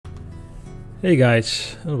Hey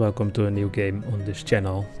guys, and welcome to a new game on this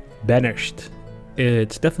channel, Banished.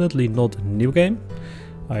 It's definitely not a new game.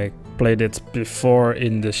 I played it before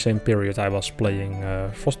in the same period I was playing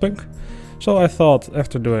Frostpunk. So I thought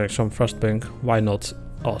after doing some Frostpunk, why not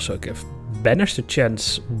also give Banished a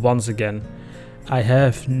chance once again. I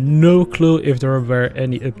have no clue if there were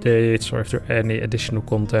any updates or if there any additional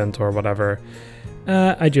content or whatever.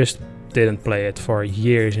 I just didn't play it for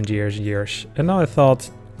years and years and years. And now I thought,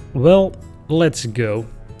 well, let's go.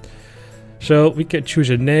 So we can choose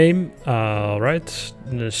a name, right?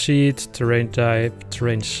 The seed, terrain type,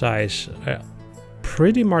 terrain size. I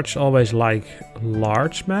pretty much always like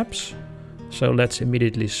large maps. So let's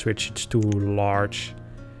immediately switch it to large.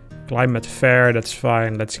 Climate fair, that's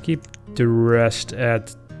fine. Let's keep the rest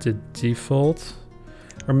at the default.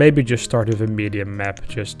 Or maybe just start with a medium map.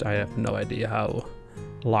 Just, I have no idea how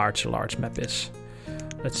large a large map is.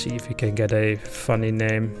 Let's see if we can get a funny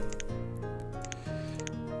name.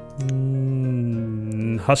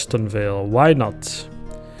 Hustonville, why not?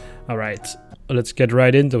 Alright, let's get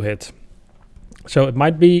right into it. So it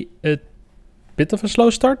might be a bit of a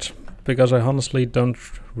slow start, because I honestly don't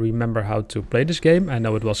remember how to play this game. I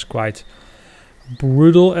know it was quite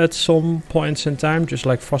brutal at some points in time, just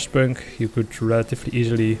like Frostpunk. You could relatively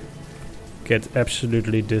easily get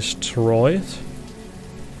absolutely destroyed.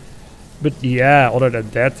 But yeah, other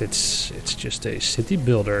than that, it's just a city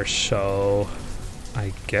builder, so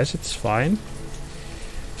I guess it's fine.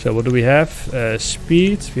 So what do we have?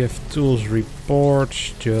 Speed, we have tools,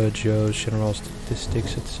 reports, JoJo's, general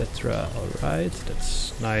statistics, etc. Alright,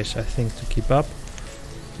 that's nice, I think, to keep up.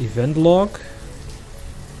 Event log.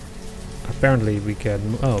 Apparently we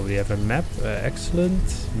can... oh, we have a map.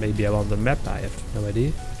 Excellent. Maybe I want the map, I have no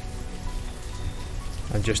idea.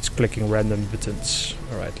 I'm just clicking random buttons.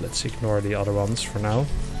 Alright, let's ignore the other ones for now.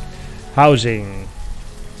 Housing.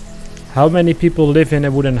 How many people live in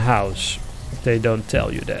a wooden house? They don't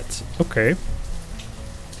tell you that. Okay.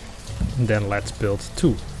 And then let's build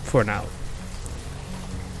 2 for now.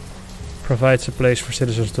 Provides a place for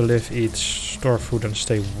citizens to live, eat, store food and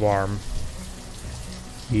stay warm.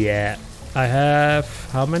 Yeah. I have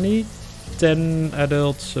how many? 10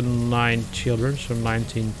 adults and 9 children, so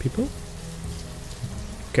 19 people.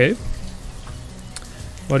 Okay.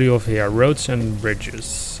 What do you have here? Roads and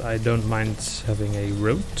bridges. I don't mind having a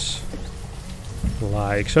road.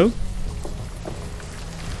 Like so.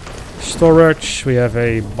 Storage. We have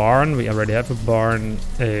a barn. We already have a barn.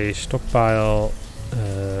 A stockpile.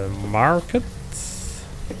 Market.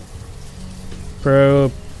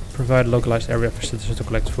 Provide localized area for citizens to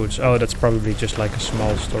collect foods. Oh, that's probably just like a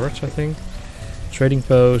small storage, I think. Trading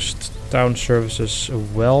post. Town services. A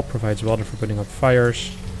well. Provides water for putting out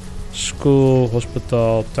fires. School,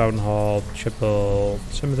 hospital, town hall, chapel,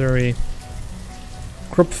 cemetery,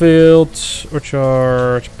 crop field,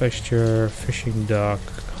 orchard, pasture, fishing dock,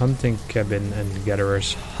 hunting cabin, and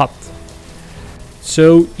gatherer's hut.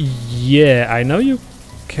 So yeah, I know you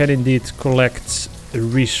can indeed collect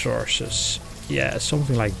resources. Yeah,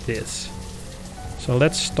 something like this. So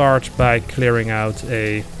let's start by clearing out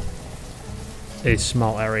a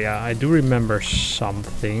small area. I do remember some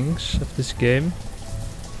things of this game.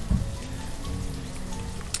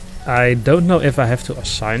 I don't know if I have to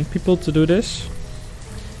assign people to do this.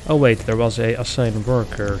 Oh wait, there was a assign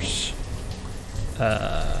workers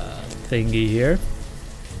thingy here.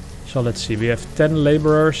 So let's see, we have 10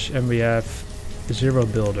 laborers and we have 0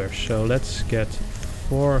 builders. So let's get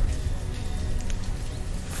 4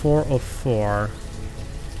 of 4.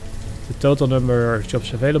 The total number of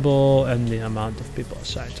jobs available and the amount of people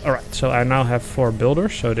assigned. Alright, so I now have 4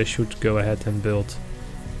 builders, so they should go ahead and build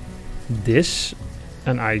this.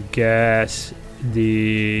 And I guess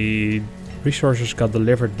the resources got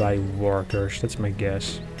delivered by workers. That's my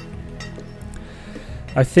guess.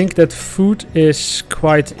 I think that food is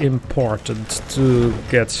quite important to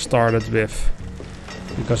get started with,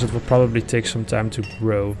 because it will probably take some time to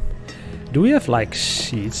grow. Do we have like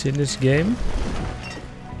seeds in this game?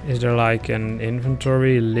 Is there like an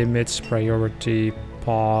inventory, limits, priority,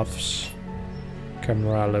 paths,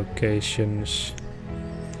 camera locations?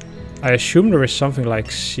 I assume there is something like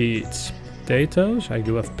seeds. Potatoes? I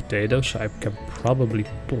do have potatoes, so I can probably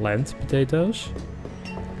plant potatoes.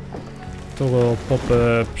 Toggle,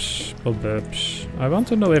 pop-ups, pop-ups. I want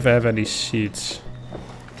to know if I have any seeds.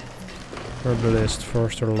 Herbalist,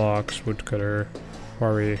 forester logs, woodcutter,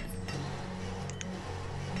 quarry.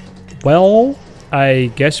 Well,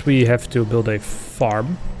 I guess we have to build a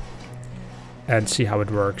farm and see how it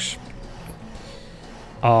works.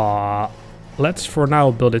 Let's for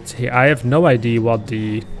now build it here. I have no idea what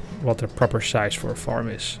the proper size for a farm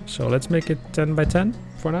is. So let's make it 10 by 10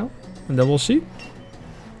 for now. and then we'll see.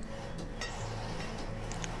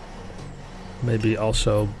 Maybe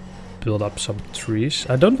also build up some trees.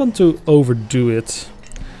 I don't want to overdo it.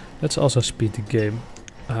 Let's also speed the game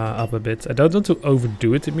up a bit. I don't want to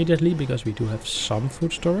overdo it immediately because we do have some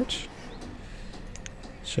food storage.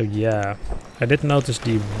 So yeah, I did notice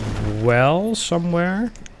the well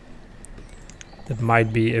somewhere. That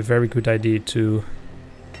might be a very good idea to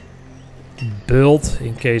build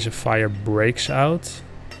in case a fire breaks out.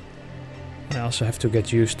 I also have to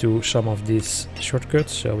get used to some of these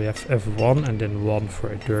shortcuts. So we have F1 and then 1 for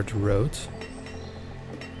a dirt road.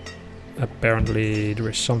 Apparently there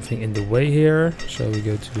is something in the way here. So we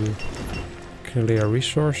go to clear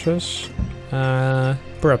resources.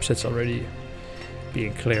 Perhaps it's already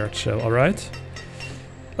being cleared, so alright.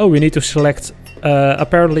 Oh, we need to select.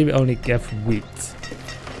 Apparently we only have wheat.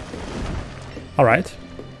 Alright.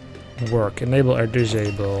 Work. Enable or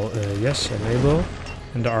disable. Yes, enable.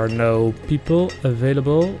 And there are no people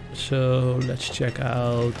available. So let's check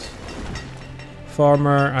out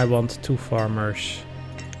farmer. I want 2 farmers.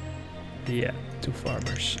 Yeah, 2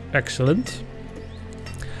 farmers. Excellent.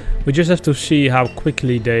 We just have to see how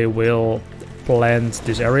quickly they will plant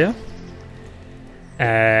this area.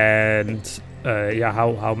 And yeah,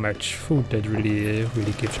 how much food that really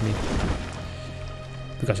gives me.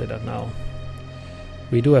 Because I don't know.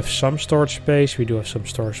 We do have some storage space. We do have some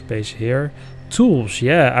storage space here. Tools,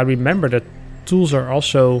 yeah, I remember that tools are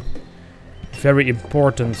also very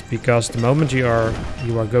important because the moment you are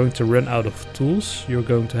going to run out of tools, you're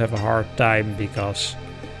going to have a hard time because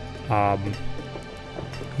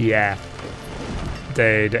yeah,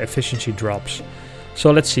 the efficiency drops.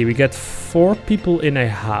 So let's see, we get 4 people in a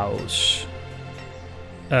house.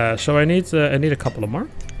 So I need a couple of more.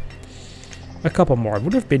 A couple more. It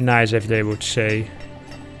would have been nice if they would say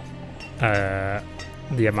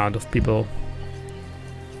the amount of people.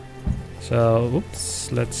 So,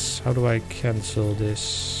 oops, how do I cancel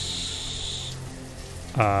this?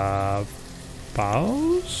 Pause?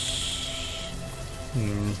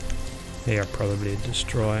 Here, probably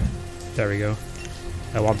destroy. There we go.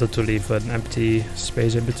 I wanted to leave an empty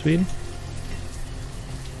space in between.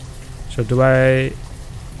 So do I...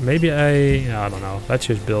 Maybe I don't know. Let's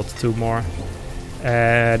just build 2 more.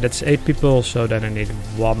 That's 8 people, so then I need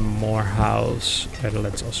 1 more house. And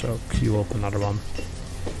let's also queue up another one.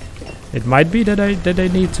 It might be that I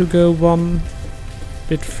need to go 1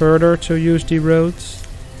 bit further to use the road.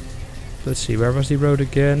 Let's see, where was the road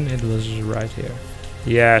again? It was right here.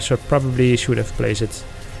 Yeah, so probably should have placed it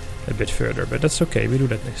a bit further, but that's okay. We do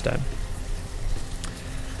that next time.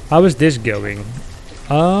 How is this going?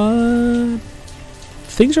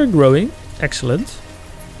 Things are growing. Excellent.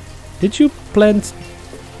 Did you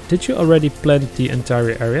already plant the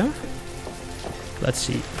entire area? Let's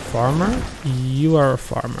see. Farmer? You are a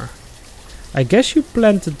farmer. I guess you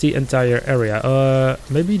planted the entire area.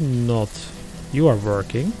 Maybe not. You are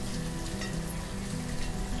working.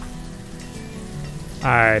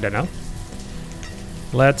 I don't know.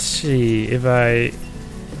 Let's see if I...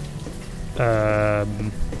 oh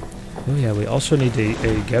yeah, we also need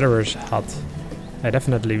a gatherer's hut. I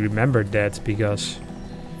definitely remembered that because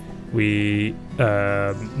we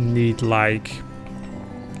need like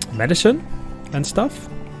medicine and stuff.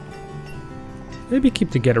 Maybe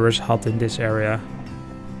keep the gatherer's hut in this area.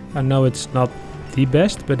 I know it's not the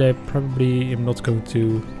best, but I probably am not going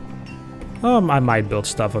to... I might build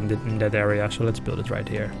stuff in that area, so let's build it right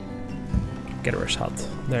here. Gatherer's hut.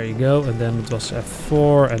 There you go. And then it was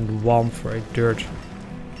F4 and 1 for a dirt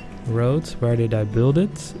road. Where did I build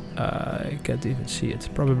it? I can't even see it.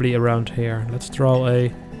 Probably around here. Let's draw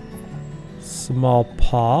a small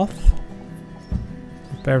path.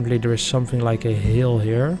 Apparently there is something like a hill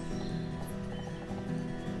here.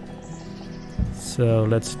 So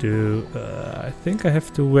let's do... I think I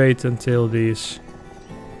have to wait until these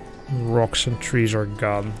rocks and trees are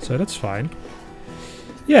gone. So that's fine.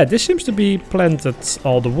 Yeah, this seems to be planted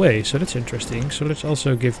all the way. So that's interesting. So let's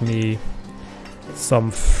also give me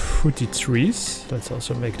some fruity trees. Let's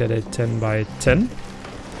also make that a 10 by 10.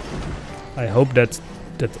 I hope that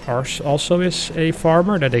ours also is a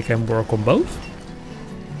farmer, that they can work on both.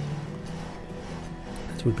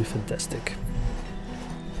 That would be fantastic.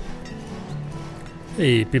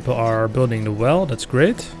 Hey, people are building the well. That's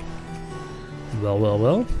great.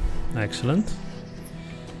 Well. Excellent.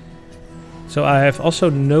 So I have also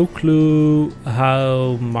no clue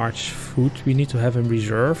how much food we need to have in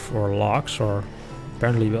reserve, or logs, or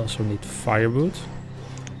apparently we also need firewood.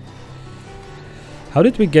 How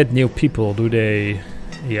did we get new people? Do they...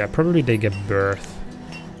 Yeah, probably they get birth.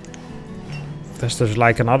 There's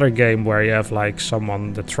like another game where you have like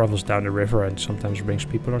someone that travels down the river and sometimes brings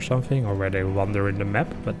people or something, or where they wander in the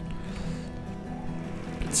map, but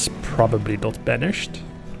it's probably not Banished.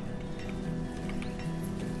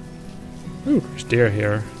 Ooh, there's deer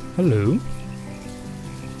here. Hello.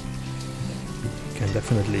 Can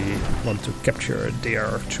definitely want to capture a deer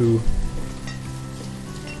or two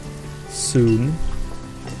soon.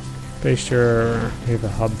 Pasture, we have a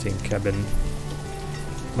hunting cabin.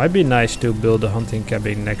 Might be nice to build a hunting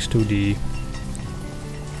cabin next to the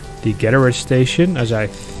gathering station, as I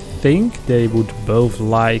think they would both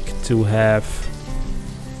like to have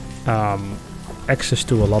access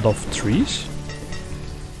to a lot of trees.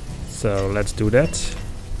 So let's do that.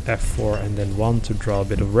 F4 and then 1 to draw a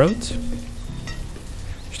bit of road.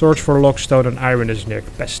 Storage for log, stone and iron is near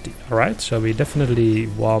capacity. Alright, so we definitely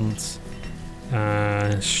want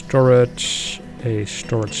a storage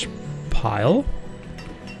pile.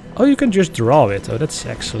 Oh, you can just draw it. Oh, that's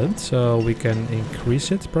excellent. So we can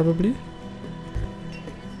increase it probably.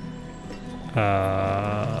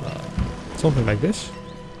 Something like this.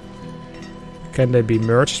 Can they be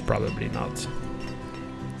merged? Probably not.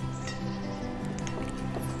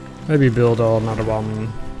 Maybe build another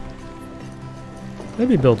one.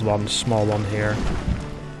 Maybe build one small one here.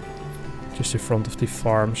 Just in front of the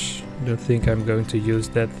farms. Don't think I'm going to use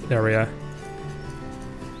that area.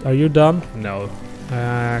 Are you done? No.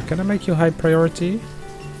 Can I make you high priority?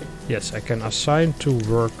 Yes, I can assign 2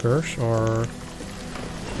 workers or...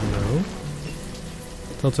 No.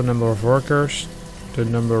 Total number of workers. The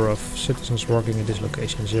number of citizens working in this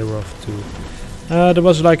location. 0 of 2. There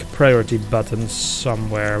was like a priority button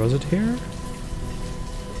somewhere. Was it here?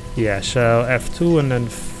 Yeah, so F2 and then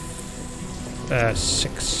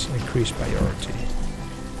 6. Increase priority.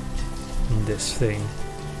 On this thing.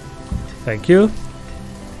 Thank you.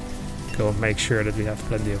 Go make sure that we have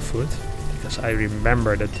plenty of food. Because I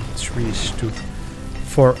remember that the trees took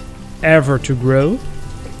forever to grow.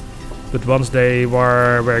 But once they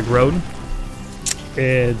were grown,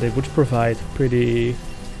 they would provide pretty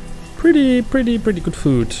good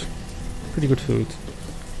food. Pretty good food.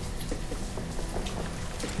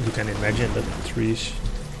 You can imagine that trees,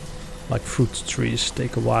 like fruit trees,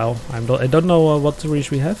 take a while. I don't know what trees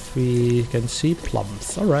we have. We can see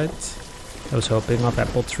plums. Alright. I was hoping of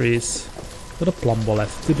apple trees, but a plum will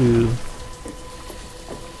have to do.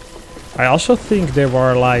 I also think there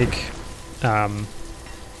were like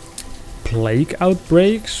plague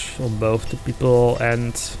outbreaks on both the people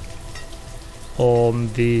and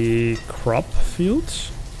on the crop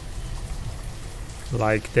fields.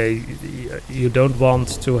 Like you don't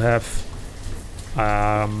want to have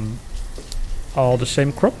all the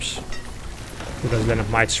same crops, because then it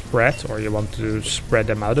might spread, or you want to spread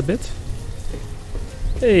them out a bit.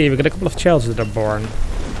 Hey, we got a couple of childs that are born.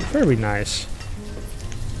 Very nice.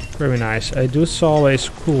 Very nice. I do saw a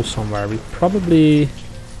school somewhere. We probably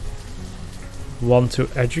want to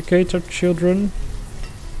educate our children.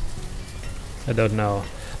 I don't know.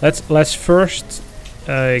 Let's first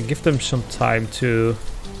give them some time to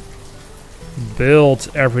build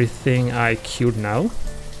everything I queued now.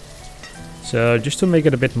 So just to make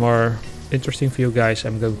it a bit more interesting for you guys,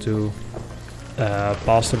 I'm going to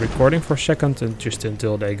pause the recording for a second, and just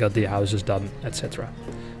until they got the houses done, etc.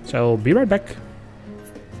 So be right back.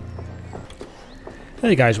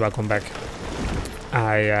 Hey guys, welcome back.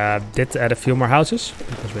 I did add a few more houses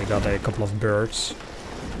because we got a couple of birds.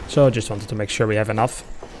 So I just wanted to make sure we have enough.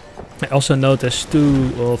 I also noticed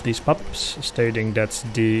 2 of these pop-ups stating that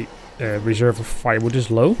the reserve of firewood is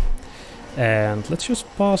low. And let's just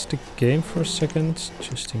pause the game for a second,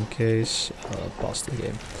 just in case. Pause the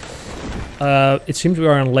game. It seems we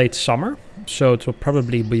are in late summer, so it will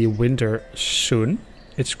probably be winter soon.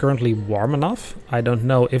 It's currently warm enough. I don't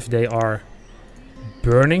know if they are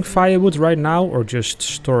burning firewood right now or just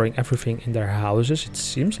storing everything in their houses. It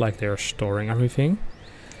seems like they are storing everything.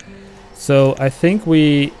 So I think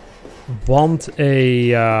we want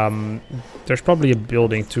a... there's probably a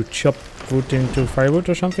building to chop wood into firewood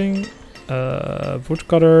or something. Wood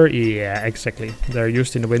cutter, yeah, exactly. They're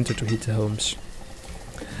used in the winter to heat the homes.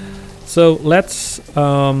 So let's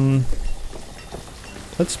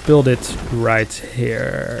build it right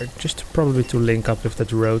here, just probably to link up with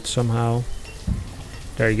that road somehow.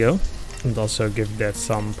 There you go, and also give that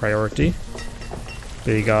some priority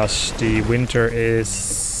because the winter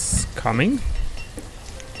is coming,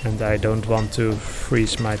 and I don't want to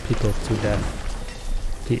freeze my people to death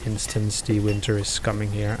the instant the winter is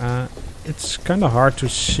coming here. It's kind of hard to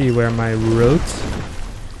see where my road...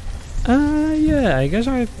 yeah, I guess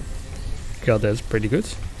I got that pretty good.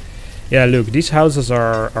 Yeah, look, these houses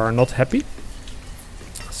are not happy.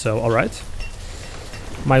 So, alright.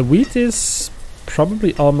 My wheat is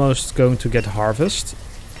probably almost going to get harvested.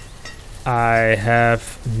 I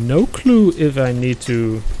have no clue if I need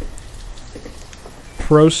to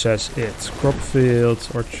process it. Crop field,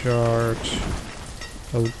 orchard.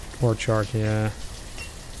 Oh, orchard, yeah.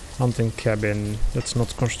 Hunting cabin. That's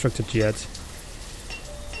not constructed yet.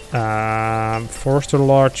 Forester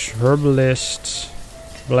lodge, herbalist,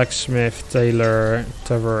 blacksmith, tailor,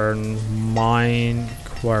 tavern, mine,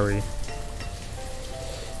 quarry.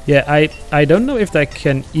 Yeah, I don't know if I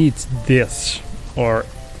can eat this or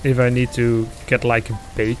if I need to get like a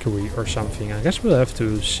bakery or something. I guess we'll have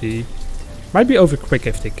to see. Might be over quick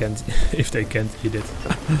if they can't if they can't eat it.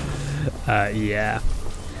 Yeah.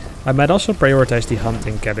 I might also prioritize the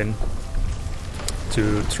hunting cabin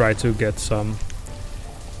to try to get some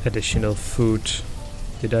additional food.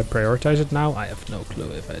 Did I prioritize it now? I have no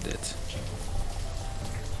clue if I did.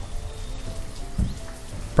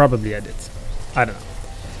 Probably I did. I don't know.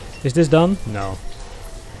 Is this done? No.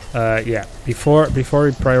 Yeah. Before we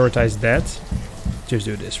prioritize that, just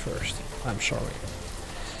do this first. I'm sorry.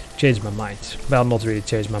 Changed my mind. Well, not really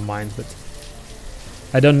changed my mind, but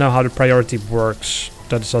I don't know how the priority works.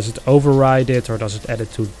 Does it override it or does it add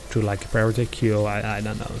it to like a priority queue? I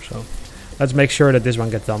don't know. So let's make sure that this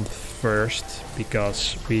one gets done first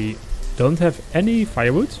because we don't have any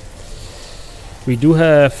firewood. We do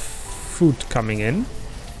have food coming in,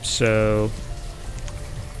 so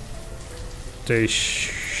they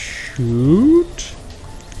should.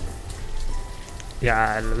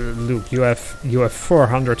 Yeah, look, you have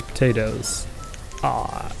 400 potatoes.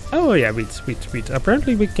 Oh yeah, wheat.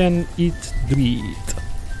 Apparently we can eat the wheat.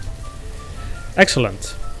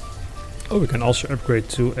 Excellent. Oh, we can also upgrade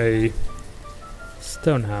to a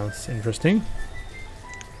stone house. Interesting.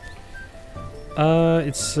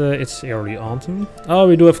 It's early autumn. Oh,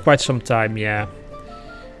 we do have quite some time. Yeah.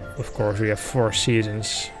 Of course, we have 4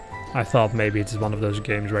 seasons. I thought maybe it's one of those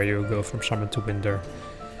games where you go from summer to winter.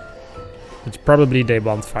 It's probably they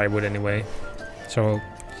want firewood anyway. So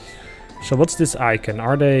what's this icon?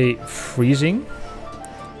 Are they freezing?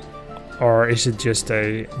 Or is it just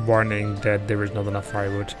a warning that there is not enough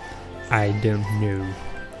firewood? I don't know.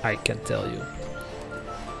 I can't tell you.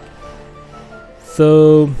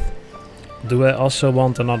 So, do I also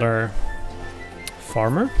want another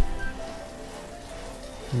farmer?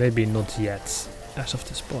 Maybe not yet, as of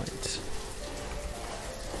this point.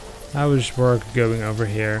 How is work going over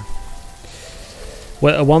here?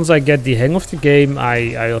 Well, once I get the hang of the game,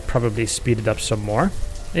 I'll probably speed it up some more.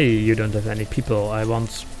 Hey, you don't have any people. I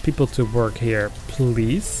want people to work here,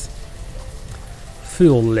 please.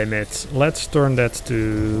 Fuel limit. Let's turn that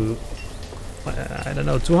to... I don't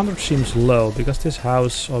know, 200 seems low, because this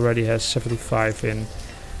house already has 75 in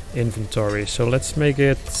inventory. So let's make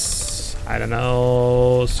it, I don't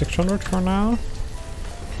know, 600 for now.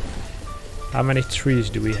 How many trees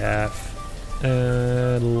do we have?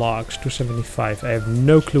 Logs, 275. I have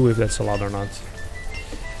no clue if that's a lot or not.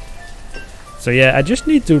 So yeah, I just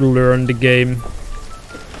need to learn the game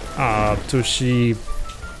to see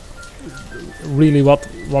really what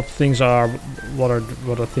things are, what are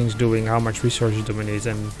things doing, how much resources do we need,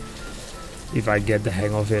 and if I get the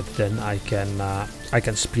hang of it, then I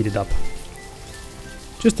can speed it up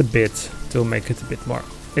just a bit to make it a bit more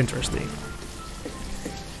interesting.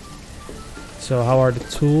 So how are the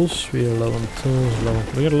tools? We are low on tools.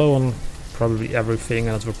 We are low on probably everything,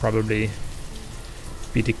 and that will probably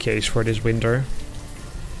be the case for this winter.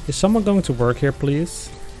 Is someone going to work here,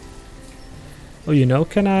 please? Oh, you know,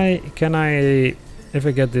 can I, if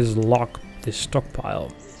I get this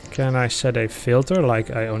stockpile, can I set a filter,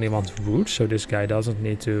 like I only want wood, so this guy doesn't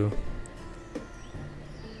need to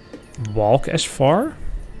walk as far?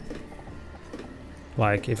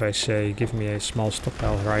 Like if I say, give me a small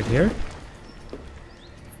stockpile right here.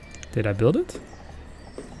 Did I build it?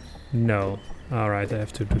 No. Alright, I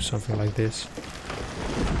have to do something like this.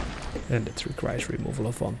 And it requires removal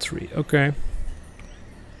of 1 tree. Okay.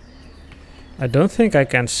 I don't think I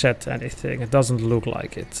can set anything. It doesn't look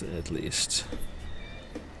like it, at least.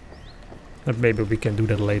 But maybe we can do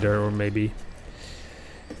that later, or maybe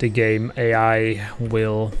the game AI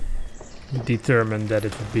will determine that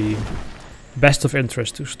it would be best of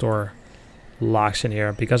interest to store logs in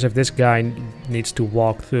here. Because if this guy needs to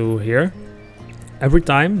walk through here every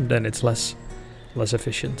time, then it's less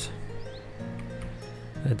efficient.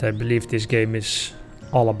 And I believe this game is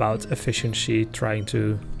all about efficiency, trying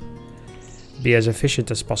to be as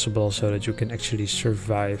efficient as possible so that you can actually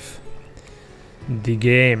survive the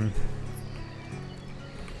game.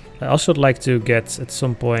 I also would like to get at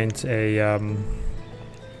some point a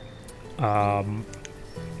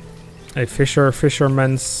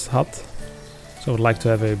fisherman's hut. So I would like to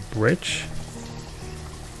have a bridge.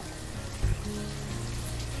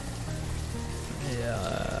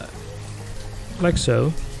 Yeah, like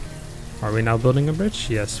so. Are we now building a bridge?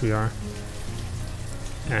 Yes, we are.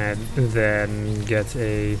 And then get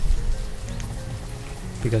a...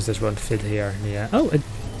 because this won't fit here. Yeah. Oh, it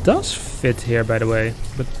does fit here, by the way,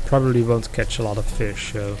 but probably won't catch a lot of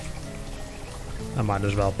fish, so I might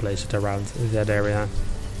as well place it around that area.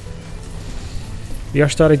 We are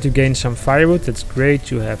starting to gain some firewood. That's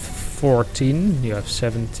great. You have 14, you have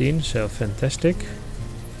 17, so fantastic.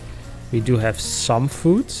 We do have some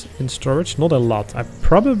food in storage, not a lot. I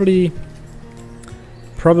probably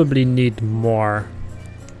need more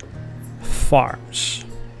farms.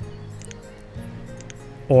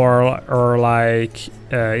 Or like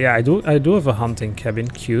yeah, I do have a hunting cabin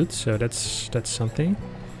queued, so that's something.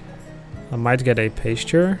 I might get a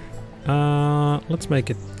pasture. Let's make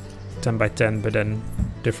it 10 by 10, but then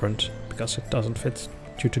different because it doesn't fit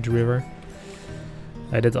due to the river.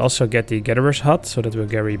 I did also get the gatherer's hut so that we'll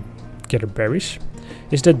gather berries.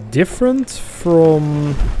 Is that different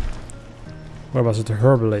from... where was it? The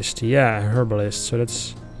herbalist. Yeah, herbalist. So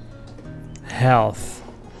that's health.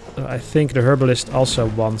 I think the herbalist also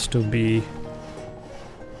wants to be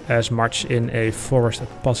as much in a forest as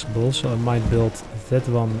possible, so I might build that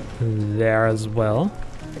one there as well.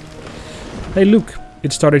 Hey, look,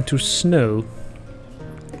 it's starting to snow.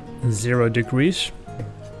 0 degrees.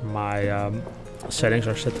 My settings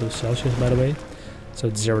are set to Celsius, by the way, so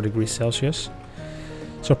it's 0 degrees Celsius.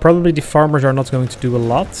 So probably the farmers are not going to do a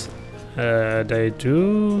lot. They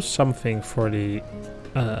do something for the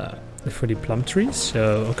plum trees,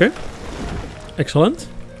 so okay. Excellent.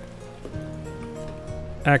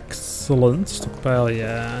 Excellent. Stockpile,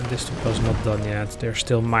 yeah, this stockpile is not done yet. They're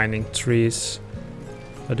still mining trees.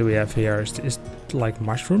 What do we have here? Is it like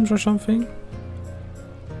mushrooms or something?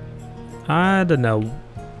 I don't know.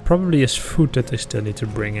 Probably is food that they still need to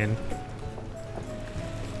bring in.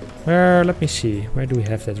 Where, let me see. Where do we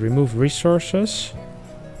have that? Remove resources.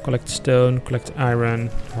 Collect stone, collect iron,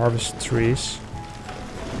 harvest trees.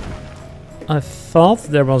 I thought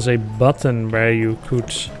there was a button where you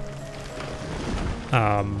could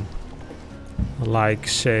like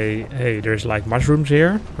say, hey, there's like mushrooms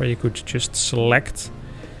here, where you could just select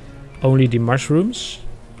only the mushrooms.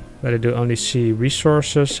 But I do only see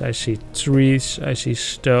resources, I see trees, I see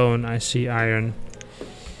stone, I see iron.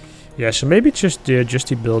 Yeah, so maybe just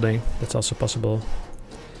the building, that's also possible.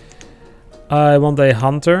 I want a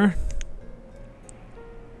hunter.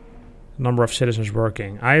 Number of citizens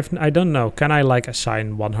working. I don't know. Can I like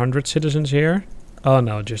assign 100 citizens here? Oh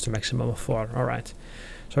no, just a maximum of 4. All right.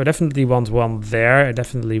 So I definitely want one there. I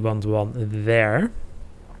definitely want one there.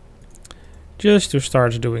 Just to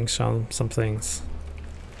start doing some things.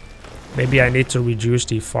 Maybe I need to reduce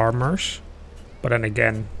the farmers. But then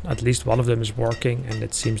again, at least one of them is working, and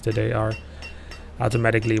it seems that they are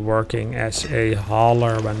automatically working as a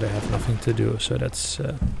hauler when they have nothing to do. So that's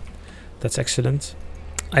excellent.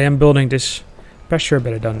 I am building this pasture,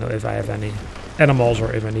 but I don't know if I have any animals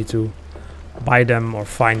or if I need to buy them or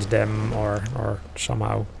find them or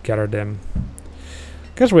somehow gather them.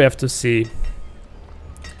 Guess we have to see.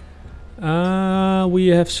 We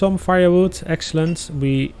have some firewood, excellent.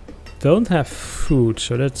 We don't have food,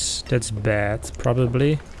 so that's bad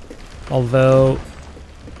probably. Although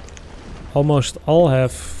almost all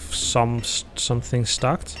have something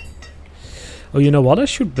stocked. Oh, you know what I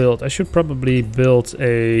should build? I should probably build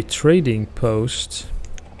a trading post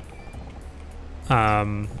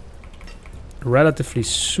relatively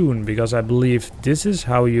soon, because I believe this is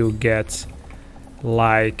how you get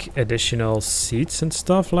like additional seeds and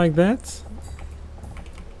stuff like that.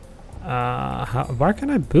 Where can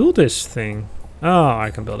I build this thing? Oh,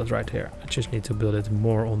 I can build it right here. I just need to build it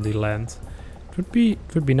more on the land. It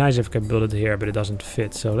would be nice if I could build it here, but it doesn't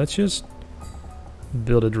fit. So let's just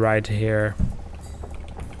build it right here.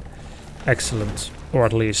 Excellent. Or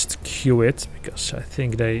at least queue it, because I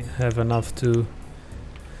think they have enough to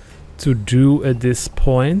do at this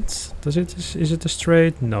point. Is it a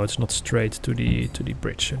straight? No, it's not straight to the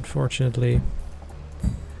bridge, unfortunately.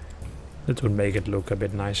 That would make it look a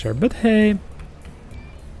bit nicer, but hey,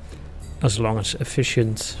 as long as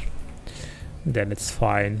efficient, then it's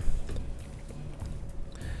fine.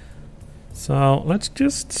 So let's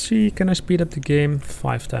just see, can I speed up the game?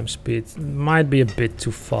 5 times speed. Might be a bit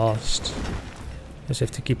too fast. Just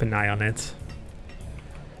have to keep an eye on it.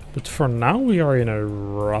 But for now we are in a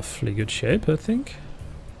roughly good shape, I think.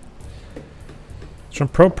 So I'm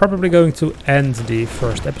probably going to end the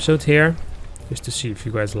first episode here. Just to see if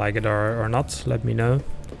you guys like it or not. Let me know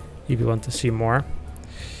if you want to see more.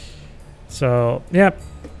 So yeah,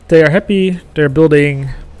 they are happy, they're building,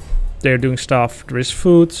 they're doing stuff, there is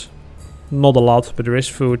food. Not a lot, but there is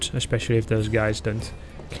food, especially if those guys don't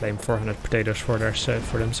claim 400 potatoes for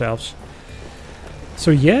themselves.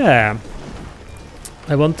 So yeah,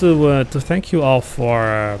 I want to thank you all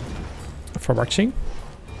for watching,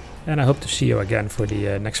 and I hope to see you again for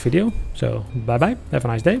the next video. So bye bye, have a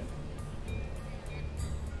nice day.